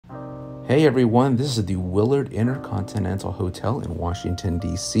Hey everyone, this is the Willard Intercontinental Hotel in Washington,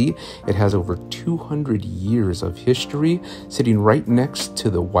 D.C. It has over 200 years of history, sitting right next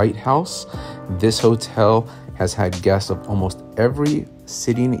to the White House. This hotel has had guests of almost every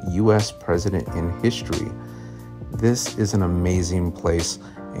sitting U.S. president in history. This is an amazing place,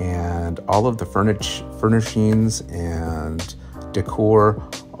 and all of the furnishings and decor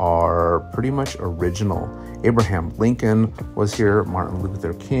are pretty much original. Abraham Lincoln was here, Martin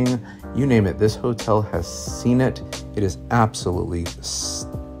Luther King, you name it. This hotel has seen it. It is absolutely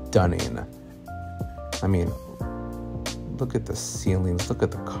stunning. I mean, look at the ceilings, look at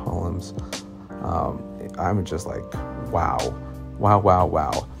the columns. I'm just like, wow.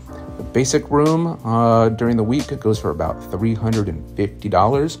 The basic room during the week goes for about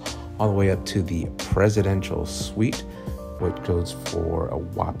 $350, all the way up to the presidential suite, which goes for a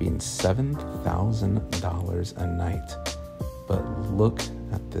whopping $7,000 a night. But look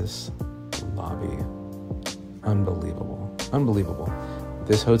at this lobby. Unbelievable.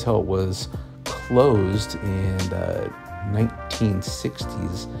 This hotel was closed in the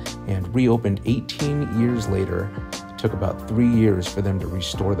 1960s and reopened 18 years later. It took about 3 years for them to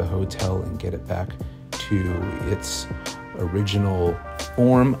restore the hotel and get it back to its original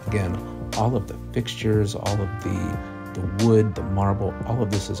form. Again, all of the fixtures, all of the wood, the marble, all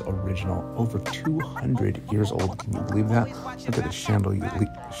of this is original. Over 200 years old. Can you believe that? Look at the chandelier,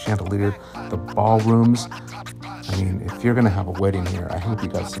 the ballrooms. I mean, if you're gonna have a wedding here, I hope you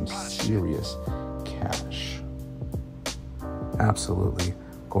got some serious cash. Absolutely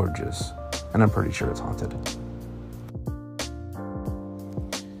gorgeous. And I'm pretty sure it's haunted.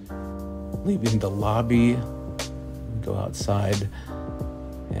 Leaving the lobby, go outside,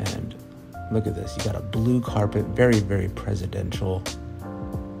 and look at this. You got a blue carpet, very presidential.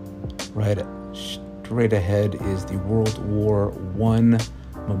 Straight ahead is the World War I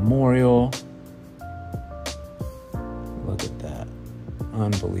memorial. Look at that.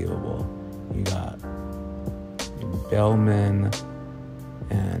 Unbelievable. You got bellmen,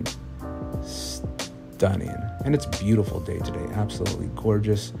 and stunning. And it's a beautiful day today. Absolutely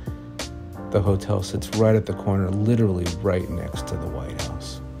gorgeous. The hotel sits right at the corner, literally right next to the White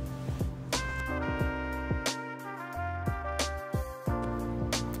House.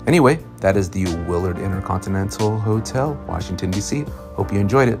 Anyway, that is the Willard Intercontinental Hotel, Washington, D.C. Hope you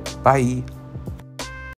enjoyed it. Bye.